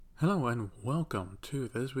Hello and welcome to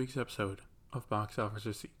this week's episode of Box Office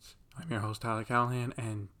Receipts. I'm your host Tyler Callahan,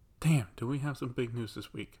 and damn, do we have some big news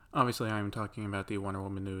this week. Obviously I am talking about the Wonder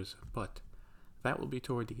Woman news, but that will be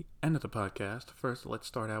toward the end of the podcast. First, let's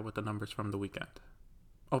start out with the numbers from the weekend.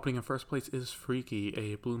 Opening in first place is Freaky,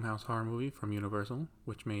 a Blumhouse horror movie from Universal,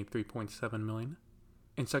 which made $3.7 million.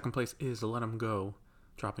 In second place is Let 'Em Go,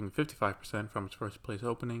 dropping 55% from its first place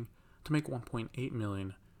opening to make $1.8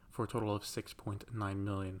 million for a total of $6.9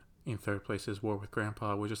 million. In third place is War with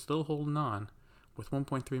Grandpa, which is still holding on with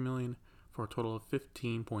 $1.3 million for a total of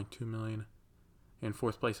 $15.2 million. In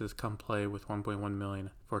fourth place is Come Play with $1.1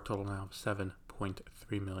 million for a total now of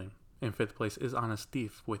 $7.3 million. In fifth place is Honest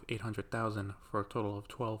Thief with $800,000 for a total of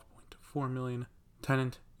 $12.4 million.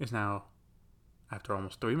 Tenet is now, after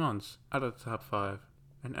almost 3 months, out of the top 5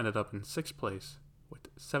 and ended up in sixth place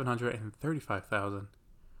with $735,000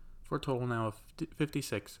 for a total now of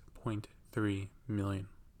 $56.3 million.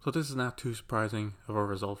 So this is not too surprising of a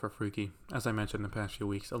result for Freaky. As I mentioned in the past few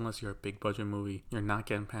weeks, unless you're a big budget movie, you're not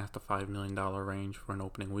getting past the $5 million range for an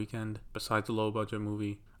opening weekend. Besides a low budget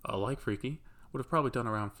movie like Freaky, would have probably done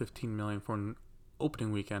around $15 million for an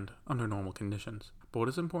opening weekend under normal conditions. But what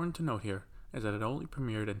is important to note here is that it only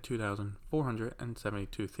premiered in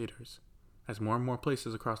 2,472 theaters. As more and more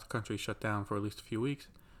places across the country shut down for at least a few weeks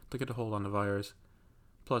to get a hold on the virus,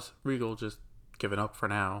 plus Regal just giving up for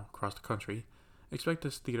now across the country, expect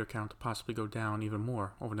this theater count to possibly go down even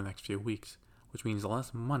more over the next few weeks, which means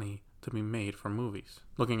less money to be made for movies.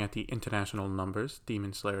 Looking at the international numbers,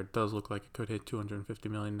 Demon Slayer does look like it could hit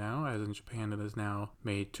 $250 million now, as in Japan it has now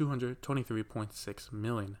made $223.6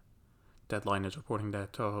 million. Deadline is reporting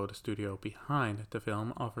that Toho, the studio behind the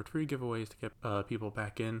film, offered free giveaways to get people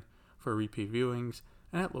back in for repeat viewings,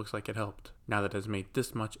 and it looks like it helped. Now that it has made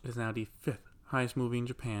this much, it is now the 5th highest movie in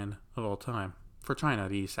Japan of all time. For China,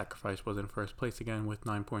 The Sacrifice was in first place again with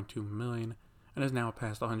 $9.2 million and is now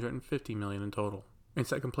past $150 million in total. In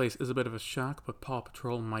second place is a bit of a shock, but Paw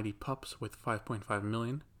Patrol Mighty Pups with $5.5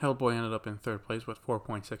 million. Hellboy ended up in third place with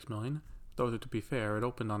 $4.6 million, though to be fair, it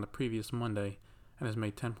opened on the previous Monday and has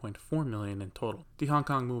made $10.4 million in total. The Hong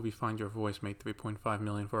Kong movie Find Your Voice made $3.5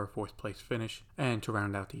 million for a fourth place finish, and to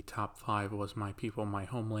round out the top 5 was My People, My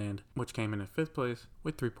Homeland, which came in fifth place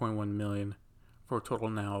with $3.1 million. For a total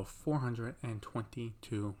now of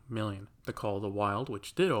 $422 million. The Call of the Wild,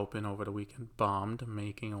 which did open over the weekend, bombed,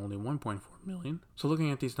 making only $1.4 million. So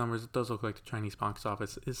looking at these numbers, it does look like the Chinese box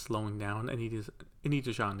office is slowing down and it needs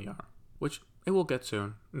a shot in the arm, which it will get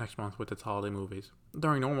soon, next month with its holiday movies.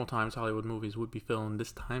 During normal times, Hollywood movies would be filling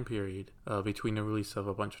this time period between the release of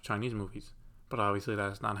a bunch of Chinese movies. But obviously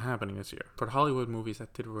that is not happening this year. For the Hollywood movies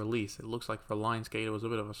that did release, it looks like for Lionsgate it was a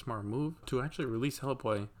bit of a smart move to actually release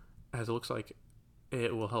Hellboy, as it looks like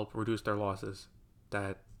it will help reduce their losses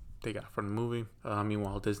that they got from the movie.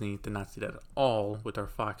 Meanwhile, Disney did not see that at all with their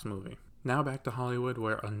Fox movie. Now back to Hollywood,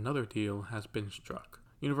 where another deal has been struck.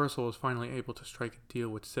 Universal was finally able to strike a deal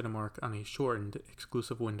with Cinemark on a shortened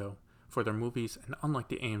exclusive window for their movies, and unlike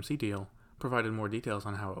the AMC deal, provided more details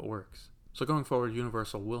on how it works. So going forward,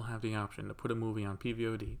 Universal will have the option to put a movie on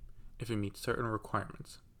PVOD if it meets certain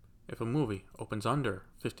requirements. If a movie opens under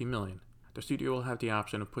 $50 million, the studio will have the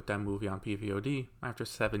option to put that movie on PVOD after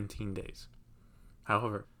 17 days.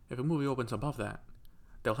 However, if a movie opens above that,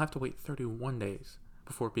 they'll have to wait 31 days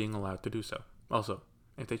before being allowed to do so. Also,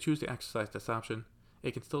 if they choose to exercise this option,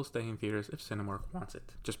 it can still stay in theaters if Cinemark wants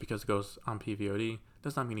it. Just because it goes on PVOD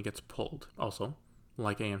does not mean it gets pulled. Also,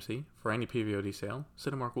 like AMC, for any PVOD sale,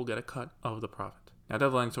 Cinemark will get a cut of the profit. Now,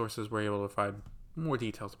 Deadline sources were able to provide more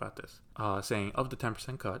details about this, saying of the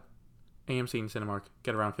 10% cut, AMC and Cinemark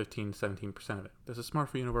get around 15 to 17% of it. This is smart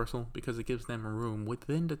for Universal because it gives them room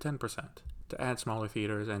within the 10% to add smaller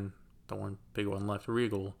theaters and the one big one left,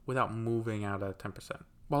 Regal, without moving out of 10%.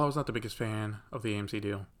 While I was not the biggest fan of the AMC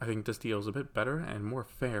deal, I think this deal is a bit better and more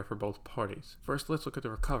fair for both parties. First, let's look at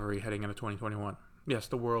the recovery heading into 2021. Yes,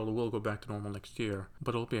 the world will go back to normal next year,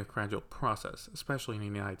 but it'll be a gradual process, especially in the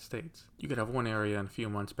United States. You could have one area in a few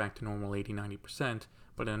months back to normal 80-90%,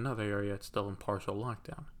 but in another area it's still in partial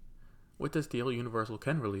lockdown. With this deal, Universal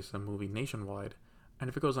can release a movie nationwide, and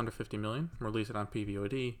if it goes under $50 million, release it on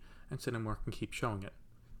PVOD, and Cinemark can keep showing it.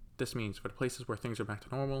 This means for the places where things are back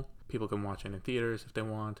to normal, people can watch it in theaters if they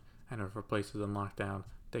want, and for places in lockdown,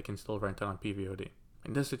 they can still rent it on PVOD.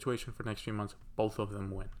 In this situation for the next few months, both of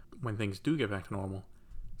them win. When things do get back to normal,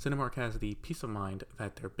 Cinemark has the peace of mind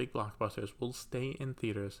that their big blockbusters will stay in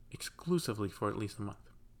theaters exclusively for at least a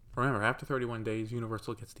month. Remember, after 31 days,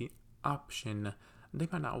 Universal gets the option they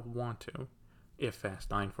might not want to. If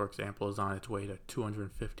Fast 9, for example, is on its way to $250,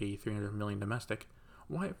 $300 million domestic,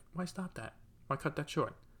 why stop that? Why cut that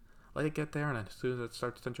short? Let it get there, and as soon as it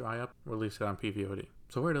starts to dry up, release it on PVOD.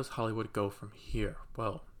 So where does Hollywood go from here?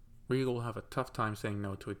 Well, Regal will have a tough time saying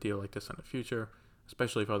no to a deal like this in the future,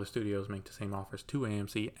 especially if other studios make the same offers to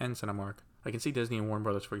AMC and Cinemark. I can see Disney and Warner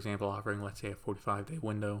Brothers, for example, offering, let's say, a 45-day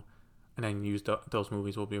window, and then those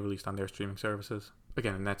movies will be released on their streaming services.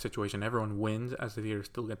 Again, in that situation, everyone wins, as the theaters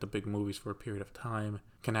still get the big movies for a period of time,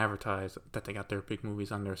 can advertise that they got their big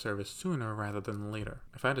movies on their service sooner rather than later.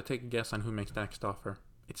 If I had to take a guess on who makes the next offer,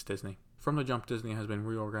 it's Disney. From the jump, Disney has been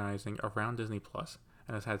reorganizing around Disney Plus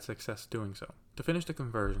and has had success doing so. To finish the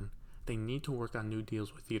conversion, they need to work on new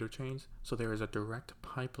deals with theater chains, so there is a direct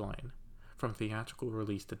pipeline from theatrical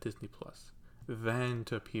release to Disney Plus, then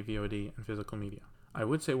to PVOD and physical media. I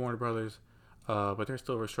would say Warner Brothers, but they're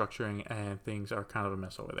still restructuring and things are kind of a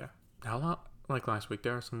mess over there. Now, like last week,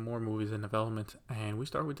 there are some more movies in development, and we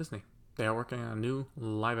start with Disney. They are working on a new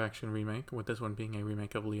live-action remake, with this one being a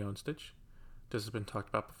remake of Lilo and Stitch. This has been talked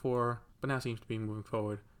about before, but now seems to be moving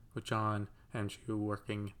forward, with John and Chu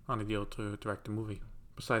working on a deal to direct the movie.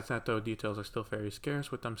 Besides that, though, details are still very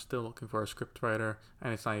scarce, with them still looking for a scriptwriter,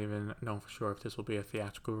 and it's not even known for sure if this will be a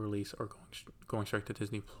theatrical release or going straight to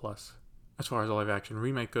Disney Plus. As far as a live-action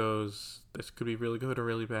remake goes, this could be really good or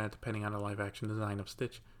really bad, depending on the live-action design of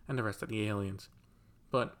Stitch and the rest of the aliens.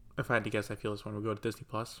 But if I had to guess, I feel this one would go to Disney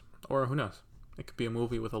Plus, or who knows? It could be a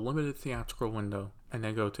movie with a limited theatrical window, and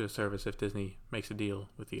then go to the service if Disney makes a deal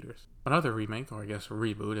with theaters. Another remake, or I guess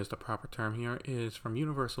reboot is the proper term here, is from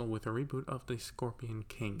Universal with a reboot of The Scorpion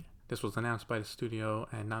King. This was announced by the studio,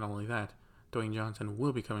 and not only that, Dwayne Johnson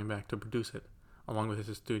will be coming back to produce it, along with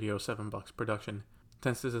his studio 7 Bucks production.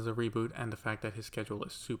 Since this is a reboot and the fact that his schedule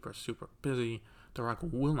is super busy, The Rock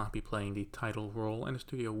will not be playing the title role, and the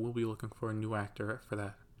studio will be looking for a new actor for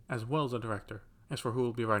that, as well as a director. As for who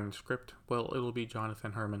will be writing the script, well, it'll be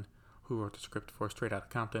Jonathan Herman, who wrote the script for Straight Outta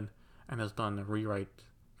Compton and has done a rewrite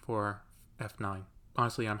for F9.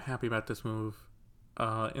 Honestly, I'm happy about this move,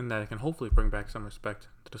 in that it can hopefully bring back some respect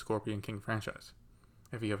to the Scorpion King franchise.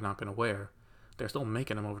 If you have not been aware, they're still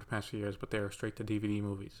making them over the past few years, but they are straight to DVD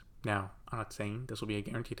movies. Now, I'm not saying this will be a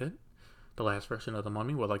guaranteed hit. The last version of The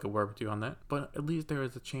Mummy would like a word with you on that, but at least there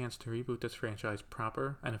is a chance to reboot this franchise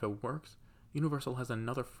proper, and if it works, Universal has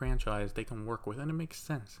another franchise they can work with, and it makes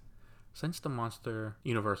sense. Since the Monster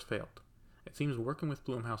universe failed, it seems working with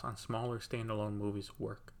Blumhouse on smaller standalone movies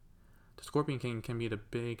work. The Scorpion King can be the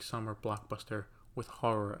big summer blockbuster with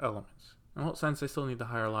horror elements. And well, since they still need to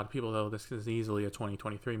hire a lot of people though, this is easily a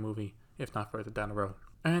 2023 movie, if not further down the road.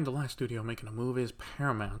 And the last studio making a move is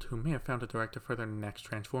Paramount, who may have found a director for their next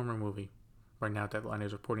Transformer movie. Right now, Deadline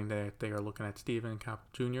is reporting that they are looking at Steven Caple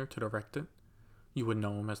Jr. to direct it. You would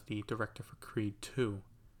know him as the director for Creed 2.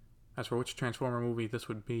 As for which Transformer movie this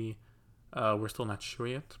would be, we're still not sure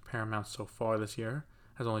yet. Paramount so far this year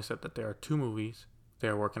has only said that there are 2 movies they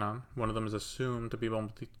are working on. One of them is assumed to be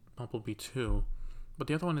Bumblebee 2, but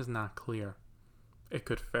the other one is not clear. It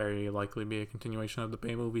could very likely be a continuation of the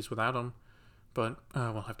Bay movies without him, but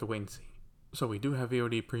we'll have to wait and see. So we do have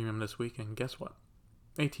VOD Premium this week, and guess what?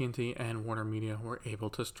 AT&T and Warner Media were able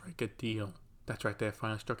to strike a deal. That's right, they have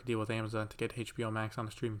finally struck a deal with Amazon to get HBO Max on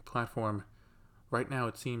the streaming platform. Right now,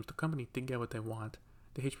 it seems the company did get what they want.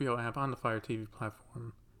 The HBO app on the Fire TV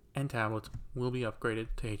platform and tablets will be upgraded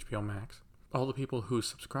to HBO Max. All the people who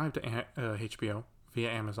subscribe to HBO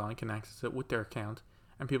via Amazon can access it with their account,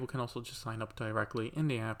 and people can also just sign up directly in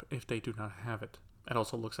the app if they do not have it. It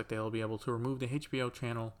also looks like they'll be able to remove the HBO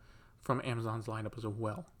channel from Amazon's lineup as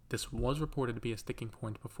well. This was reported to be a sticking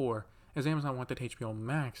point before, as Amazon wanted HBO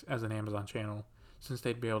Max as an Amazon channel, since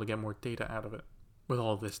they'd be able to get more data out of it. With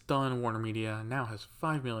all of this done, Warner Media now has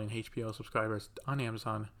 5 million HBO subscribers on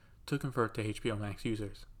Amazon to convert to HBO Max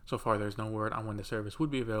users. So far, there's no word on when the service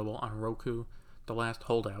would be available on Roku, the last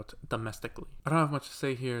holdout domestically. I don't have much to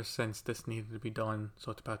say here since this needed to be done,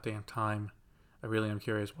 so it's about damn time. I really am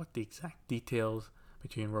curious what the exact details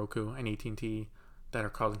between Roku and AT&T that are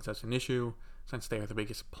causing such an issue, since they are the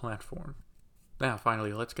biggest platform. Now,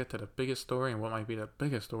 finally, let's get to the biggest story, and what might be the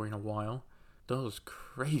biggest story in a while. Those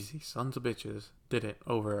crazy sons of bitches did it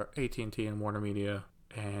over AT&T and Warner Media,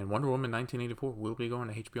 and Wonder Woman 1984 will be going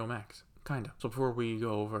to HBO Max. Kinda. So before we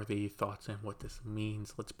go over the thoughts and what this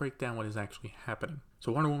means, let's break down what is actually happening.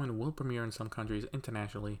 So Wonder Woman will premiere in some countries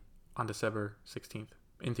internationally on December 16th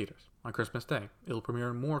in theaters. On Christmas Day, it'll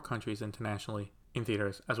premiere in more countries internationally in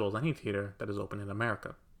theaters, as well as any theater that is open in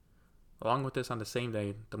America. Along with this, on the same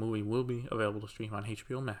day, the movie will be available to stream on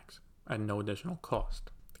HBO Max at no additional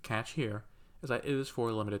cost. The catch here is that it is for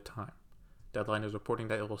a limited time. Deadline is reporting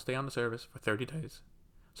that it will stay on the service for 30 days.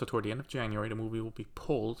 So toward the end of January, the movie will be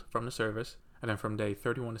pulled from the service, and then from day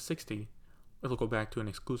 31 to 60, it'll go back to an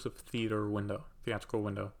exclusive theatrical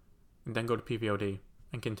window. and then go to PVOD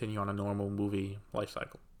and continue on a normal movie life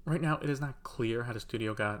cycle. Right now, it is not clear how the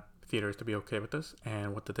studio got theaters to be okay with this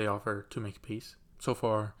and what did they offer to make peace. So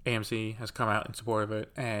far, AMC has come out in support of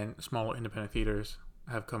it, and smaller independent theaters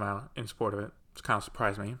have come out in support of it. It's kind of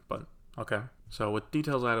surprised me, but okay. So with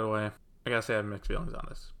details out of the way, I gotta say I have mixed feelings on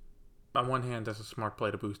this. On one hand, that's a smart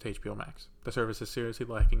play to boost HBO Max. The service is seriously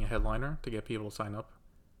lacking a headliner to get people to sign up.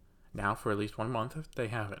 Now, for at least 1 month, they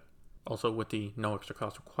have it. Also, with the no extra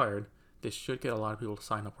cost required, this should get a lot of people to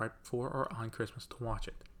sign up right before or on Christmas to watch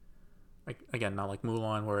it. Again, not like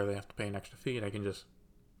Mulan where they have to pay an extra fee. They can just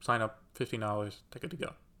sign up, $15, they're good to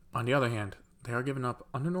go. On the other hand, they are giving up,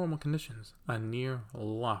 under normal conditions, a near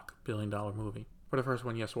lock billion-dollar movie. For the first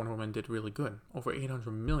one, yes, Wonder Woman did really good, over $800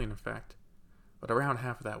 million in fact, but around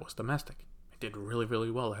half of that was domestic. It did really,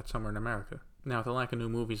 really well that summer in America. Now, with the lack of new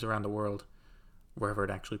movies around the world, wherever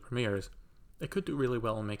it actually premieres, it could do really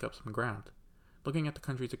well and make up some ground. Looking at the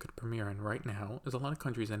countries it could premiere in right now is a lot of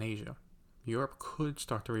countries in Asia. Europe could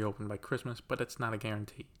start to reopen by Christmas, but it's not a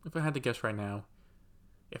guarantee. If I had to guess right now,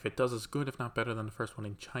 if it does as good, if not better than the first one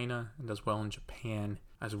in China, and does well in Japan,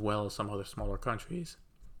 as well as some other smaller countries,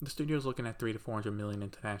 the studio's looking at $300 to $400 million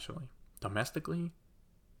internationally. Domestically,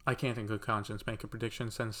 I can't in good conscience make a prediction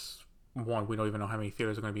since, one, we don't even know how many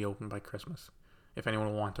theaters are going to be open by Christmas, if anyone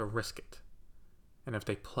will want to risk it, and if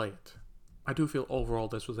they play it. I do feel overall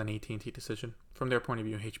this was an AT&T decision. From their point of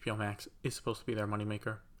view, HBO Max is supposed to be their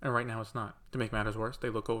moneymaker, and right now it's not. To make matters worse, they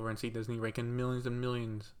look over and see Disney raking millions and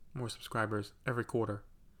millions more subscribers every quarter.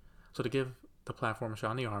 So to give the platform a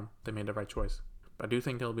shot in the arm, they made the right choice. But I do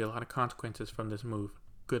think there will be a lot of consequences from this move,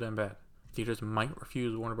 good and bad. Theaters might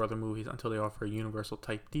refuse Warner Bros. Movies until they offer a Universal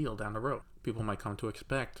type deal down the road. People might come to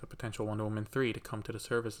expect a potential Wonder Woman 3 to come to the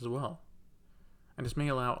service as well. And this may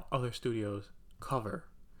allow other studios cover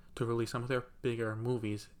to release some of their bigger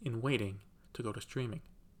movies in waiting to go to streaming.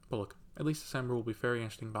 But look, at least December will be very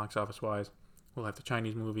interesting box office wise. We'll have the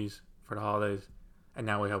Chinese movies for the holidays, and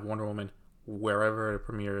now we have Wonder Woman wherever it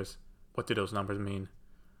premieres. What do those numbers mean?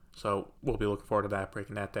 So we'll be looking forward to that,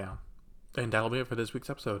 breaking that down. And that'll be it for this week's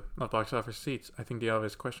episode of Box Office Receipts. I think the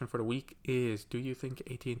obvious question for the week is, do you think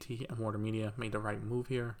AT&T and Warner Media made the right move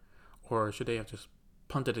here, or should they have just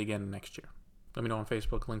punted it again next year? Let me know on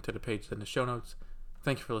Facebook, link to the page in the show notes.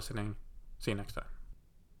 Thank you for listening. See you next time.